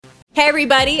Hey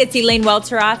everybody, it's Elaine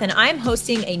Welteroth, and I'm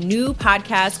hosting a new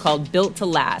podcast called Built to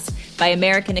Last by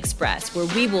American Express, where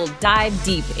we will dive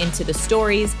deep into the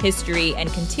stories, history,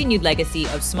 and continued legacy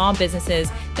of small businesses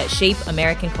that shape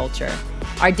American culture.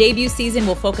 Our debut season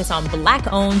will focus on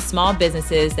Black-owned small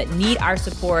businesses that need our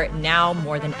support now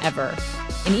more than ever.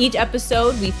 In each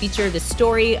episode, we feature the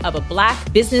story of a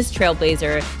Black business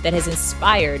trailblazer that has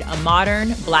inspired a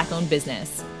modern Black-owned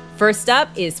business. First up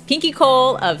is Pinky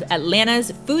Cole of Atlanta's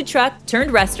food truck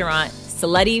turned restaurant,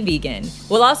 Slutty Vegan.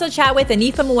 We'll also chat with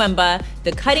Hanifa Mwemba,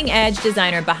 the cutting-edge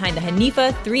designer behind the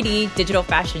Hanifa 3D digital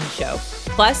fashion show.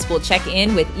 Plus, we'll check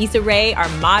in with Issa Rae, our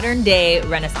modern-day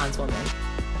Renaissance woman.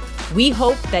 We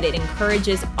hope that it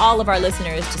encourages all of our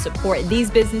listeners to support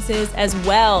these businesses as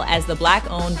well as the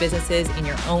Black-owned businesses in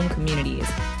your own communities.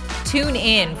 Tune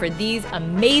in for these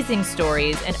amazing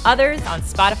stories and others on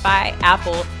Spotify,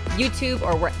 Apple, YouTube,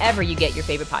 or wherever you get your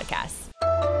favorite podcasts.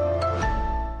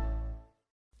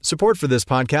 Support for this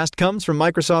podcast comes from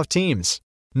Microsoft Teams.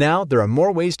 Now, there are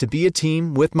more ways to be a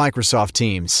team with Microsoft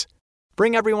Teams.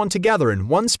 Bring everyone together in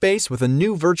one space with a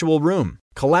new virtual room.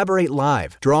 Collaborate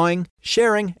live, drawing,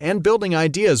 sharing, and building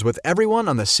ideas with everyone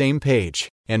on the same page.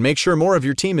 And make sure more of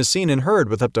your team is seen and heard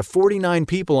with up to 49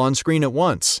 people on screen at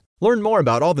once. Learn more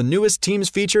about all the newest Teams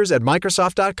features at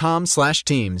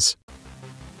Microsoft.com/Teams.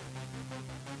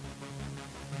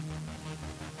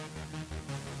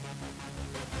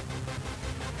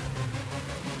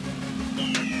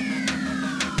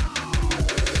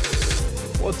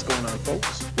 What's going on,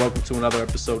 folks? Welcome to another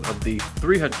episode of the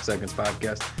 300 Seconds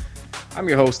Podcast. I'm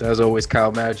your host, as always,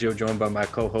 Kyle Maggio, joined by my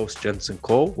co-host, Jensen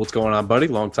Cole. What's going on, buddy?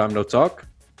 Long time no talk.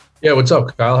 Yeah, what's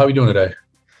up, Kyle? How are you doing today?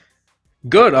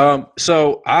 Good.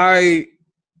 So I,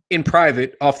 in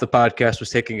private, off the podcast, was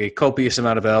taking a copious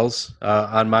amount of L's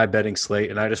on my betting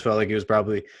slate, and I just felt like it was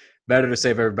probably better to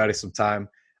save everybody some time.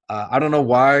 I don't know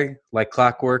why, like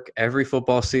clockwork, every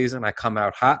football season, I come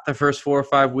out hot the first 4 or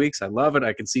 5 weeks. I love it.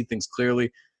 I can see things clearly.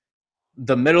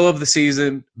 The middle of the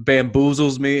season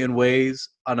bamboozles me in ways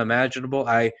unimaginable.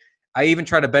 I even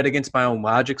try to bet against my own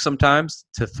logic sometimes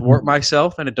to thwart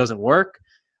myself, and it doesn't work.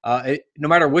 No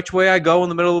matter which way I go in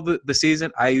the middle of the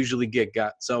season, I usually get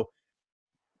got. So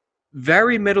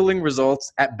very middling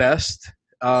results at best.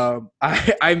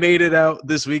 I made it out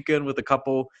this weekend with a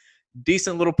couple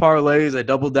decent little parlays. I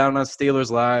doubled down on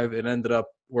Steelers Live. It ended up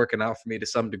working out for me to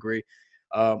some degree.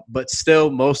 But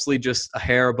still mostly just a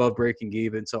hair above breaking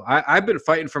even. So I've been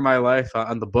fighting for my life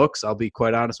on the books. I'll be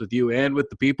quite honest with you and with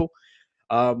the people.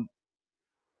 I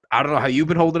don't know how you've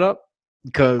been holding up.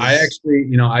 Because I actually,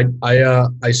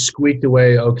 I squeaked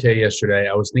away okay yesterday.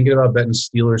 I was thinking about betting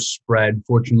Steelers spread.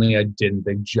 Fortunately, I didn't.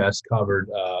 They just covered.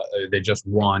 They just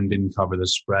won, didn't cover the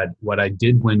spread. What I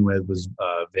did win with was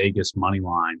Vegas money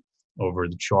line over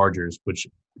the Chargers, which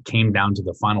came down to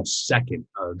the final second.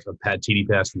 A TD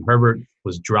pass from Herbert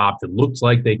was dropped. It looked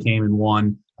like they came and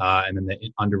won, and then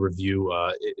under review,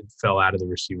 it fell out of the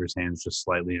receiver's hands just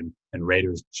slightly, and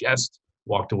Raiders just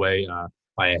walked away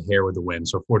by a hair with the win.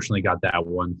 So fortunately got that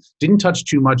one. Didn't touch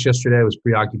too much yesterday. I was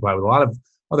preoccupied with a lot of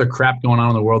other crap going on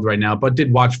in the world right now, but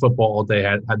did watch football all day,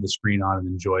 had the screen on, and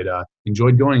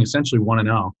enjoyed going essentially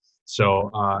 1-0.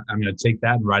 So I'm going to take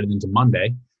that and ride it into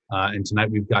Monday. And tonight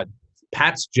we've got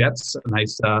Pats Jets, a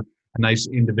nice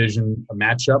in-division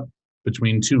matchup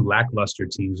between two lackluster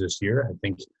teams this year. I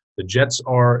think the Jets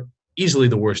are easily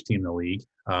the worst team in the league,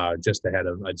 just ahead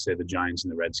of, I'd say, the Giants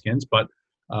and the Redskins. But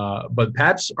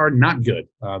Pats are not good.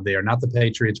 They are not the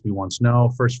Patriots we once know.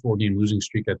 First 4-game losing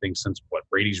streak, I think, since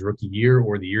Brady's rookie year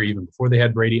or the year even before they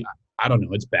had Brady. I don't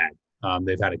know. It's bad.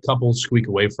 They've had a couple squeak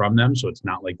away from them, so it's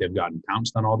not like they've gotten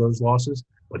pounced on all those losses.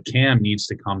 But Cam needs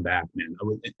to come back, man.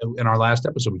 In our last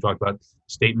episode, we talked about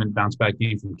statement bounce back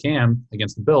game from Cam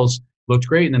against the Bills. Looked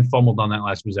great and then fumbled on that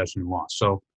last possession and lost.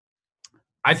 So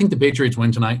I think the Patriots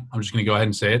win tonight. I'm just going to go ahead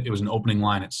and say it. It was an opening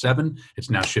line at 7. It's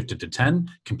now shifted to 10.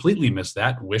 Completely missed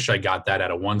that. Wish I got that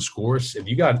at a 1 score. If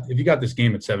you got this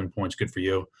game at 7 points, good for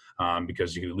you,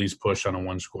 because you could at least push on a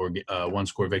 1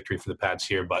 score victory for the Pats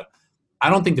here. But I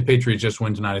don't think the Patriots just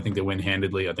win tonight. I think they win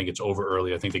handedly. I think it's over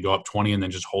early. I think they go up 20 and then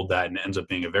just hold that, and it ends up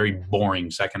being a very boring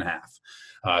second half.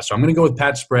 So I'm going to go with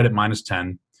Pat's spread at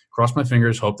 -10. Cross my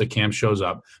fingers, hope that Cam shows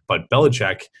up. But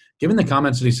Belichick, given the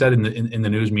comments that he said in the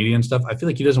news media and stuff, I feel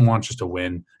like he doesn't want just to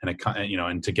win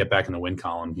and to get back in the win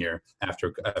column here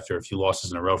after a few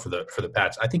losses in a row for the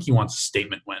Pats. I think he wants a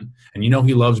statement win, and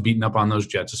he loves beating up on those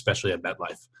Jets, especially at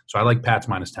MetLife. So I like Pats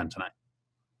 -10 tonight.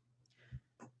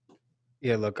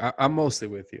 Yeah, look, I'm mostly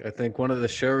with you. I think one of the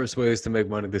surest ways to make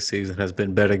money this season has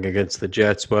been betting against the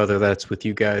Jets, whether that's with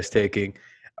you guys taking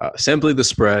simply the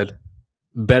spread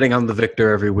betting on the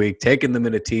victor every week, taking them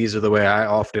in a teaser the way I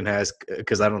often has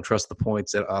because I don't trust the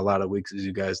points a lot of weeks, as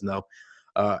you guys know.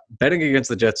 Betting against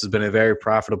the Jets has been a very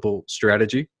profitable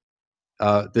strategy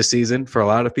this season for a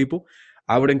lot of people.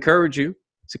 I would encourage you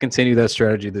to continue that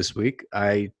strategy this week.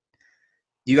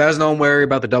 You guys know I'm wary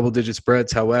about the double-digit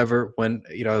spreads. However, when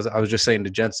I was just saying to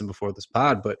Jensen before this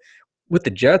pod, but with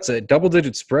the Jets, a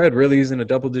double-digit spread really isn't a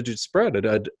double-digit spread.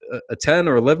 A 10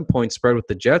 or 11-point spread with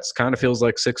the Jets kind of feels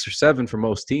like 6 or 7 for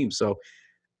most teams. So,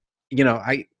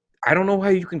 I don't know how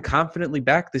you can confidently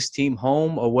back this team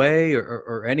home, away,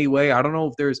 or any way. I don't know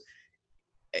if there's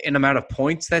an amount of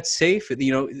points that's safe.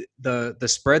 The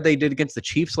spread they did against the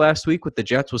Chiefs last week with the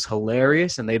Jets was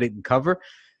hilarious, and they didn't cover.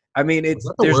 I mean,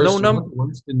 there's no number.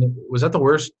 Was that the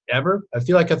worst ever? I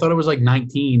feel like I thought it was like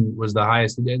 19 was the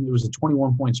highest, and it was a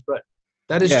 21-point spread.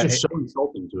 That is just so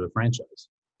insulting to a franchise.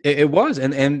 It was,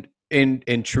 and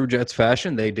in true Jets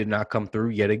fashion, they did not come through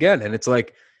yet again. And it's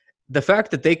like the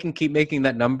fact that they can keep making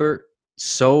that number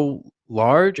so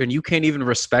large, and you can't even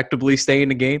respectably stay in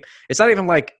the game. It's not even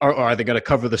like, are they going to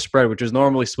cover the spread, which is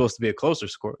normally supposed to be a closer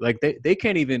score. Like they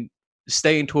can't even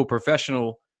stay into a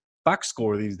professional box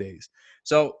score these days.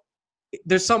 So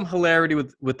there's some hilarity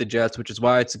with the Jets, which is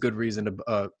why it's a good reason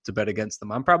to bet against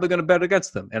them. I'm probably going to bet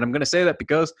against them, and I'm going to say that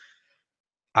because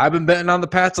I've been betting on the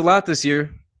Pats a lot this year.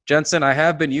 Jensen, I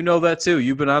have been. You know that too.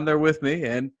 You've been on there with me,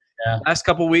 and last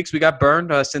couple of weeks we got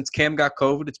burned since Cam got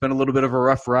COVID. It's been a little bit of a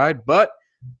rough ride, but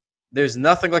there's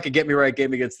nothing like a get-me-right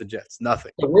game against the Jets.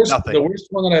 Nothing. The worst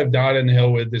one that I've died in the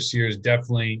hill with this year is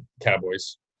definitely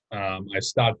Cowboys. I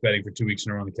stopped betting for 2 weeks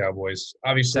in a row on the Cowboys.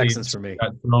 Obviously, Texans for me.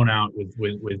 Got thrown out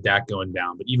with Dak going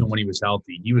down. But even when he was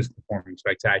healthy, he was performing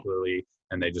spectacularly,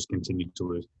 and they just continued to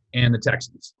lose. And the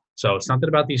Texans. So it's something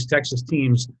about these Texas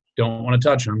teams. Don't want to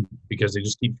touch them because they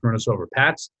just keep screwing us over.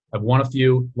 Pats, I've won a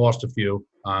few, lost a few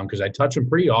because I touch them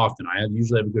pretty often. I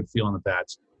usually have a good feel on the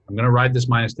Pats. I'm going to ride this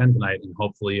 -10 tonight, and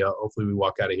hopefully we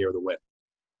walk out of here with a win.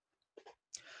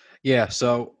 Yeah,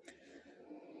 so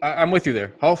I'm with you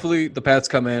there. Hopefully the Pats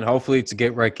come in. Hopefully it's a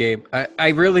get-right game. I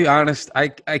really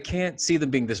I can't see them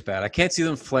being this bad. I can't see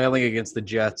them flailing against the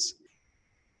Jets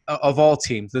of all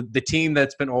teams. The team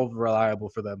that's been over-reliable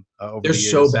for them over the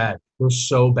years. So bad. They're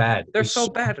so bad. They're so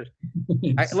bad.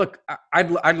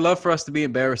 I'd love for us to be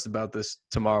embarrassed about this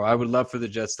tomorrow. I would love for the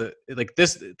Jets to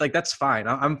that's fine.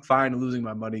 I'm fine losing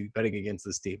my money betting against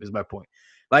this team is my point.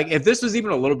 Like if this was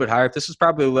even a little bit higher, if this was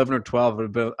probably 11 or 12,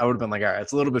 I would have been like, all right,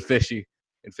 it's a little bit fishy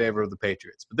in favor of the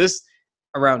Patriots. But this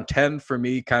around 10 for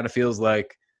me kind of feels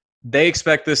like they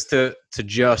expect this to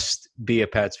just be a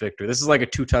Pats victory. This is like a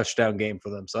 2-touchdown game for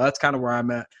them. So that's kind of where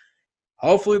I'm at.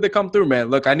 Hopefully they come through,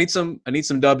 man. Look, I need some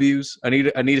W's. I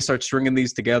need to start stringing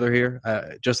these together here,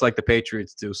 just like the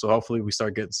Patriots do. So hopefully we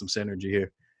start getting some synergy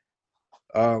here.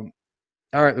 All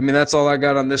right. I mean, that's all I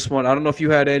got on this one. I don't know if you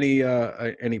had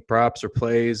any props or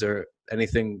plays or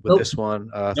anything with this one.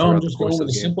 No, I'm just going with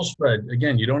a simple spread.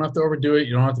 Again, you don't have to overdo it.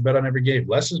 You don't have to bet on every game.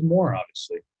 Less is more,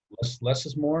 obviously. Less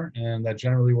is more, and that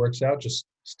generally works out. Just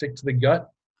stick to the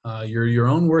gut. You're your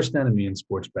own worst enemy in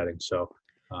sports betting. So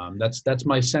that's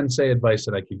my sensei advice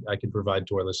that I could provide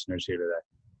to our listeners here today.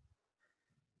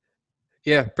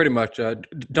 Yeah, pretty much.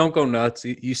 Don't go nuts.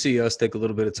 You see us take a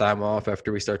little bit of time off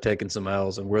after we start taking some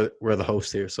L's, and we're the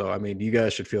host here. So, I mean, you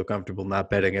guys should feel comfortable not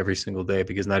betting every single day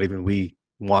because not even we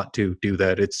want to do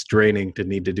that. It's draining to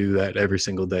need to do that every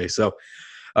single day. So,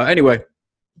 anyway,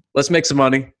 let's make some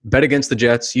money. Bet against the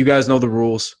Jets. You guys know the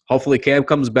rules. Hopefully Cam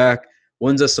comes back,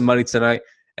 wins us some money tonight,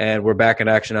 and we're back in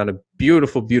action on a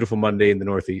beautiful, beautiful Monday in the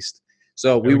Northeast.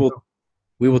 So we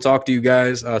will talk to you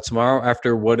guys tomorrow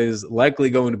after what is likely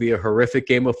going to be a horrific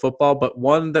game of football, but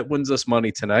one that wins us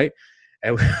money tonight.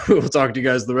 And we will talk to you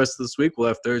guys the rest of this week. We'll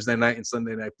have Thursday night and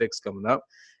Sunday night picks coming up.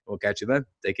 We'll catch you then.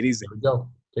 Take it easy. There we go.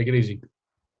 Take it easy.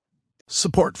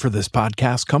 Support for this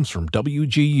podcast comes from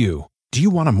WGU. Do you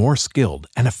want a more skilled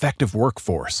and effective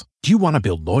workforce? Do you want to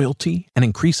build loyalty and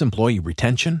increase employee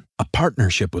retention? A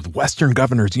partnership with Western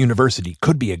Governors University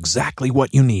could be exactly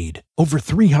what you need. Over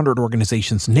 300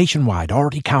 organizations nationwide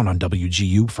already count on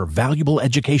WGU for valuable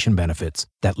education benefits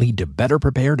that lead to better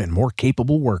prepared and more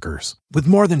capable workers. With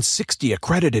more than 60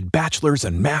 accredited bachelor's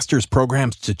and master's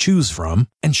programs to choose from,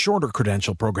 and shorter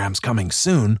credential programs coming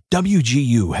soon,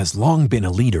 WGU has long been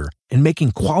a leader in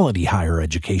making quality higher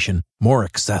education more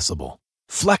accessible.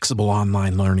 Flexible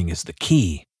online learning is the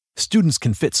key. Students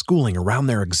can fit schooling around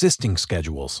their existing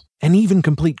schedules and even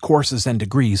complete courses and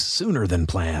degrees sooner than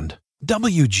planned.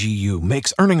 WGU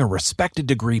makes earning a respected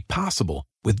degree possible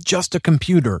with just a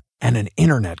computer and an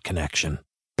internet connection.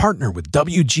 Partner with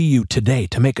WGU today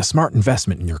to make a smart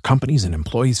investment in your company's and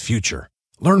employees' future.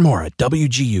 Learn more at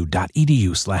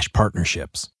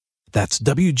wgu.edu/partnerships. That's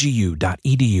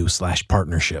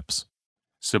wgu.edu/partnerships.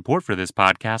 Support for this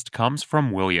podcast comes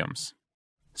from Williams.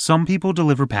 Some people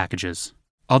deliver packages,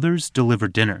 others deliver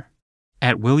dinner.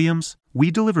 At Williams, we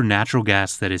deliver natural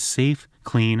gas that is safe,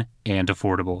 clean, and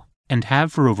affordable, and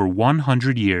have for over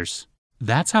 100 years.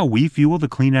 That's how we fuel the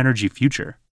clean energy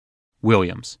future.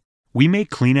 Williams, we make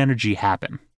clean energy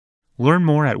happen. Learn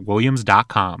more at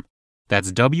williams.com.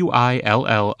 That's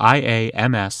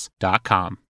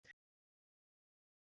WILLIAMS.com.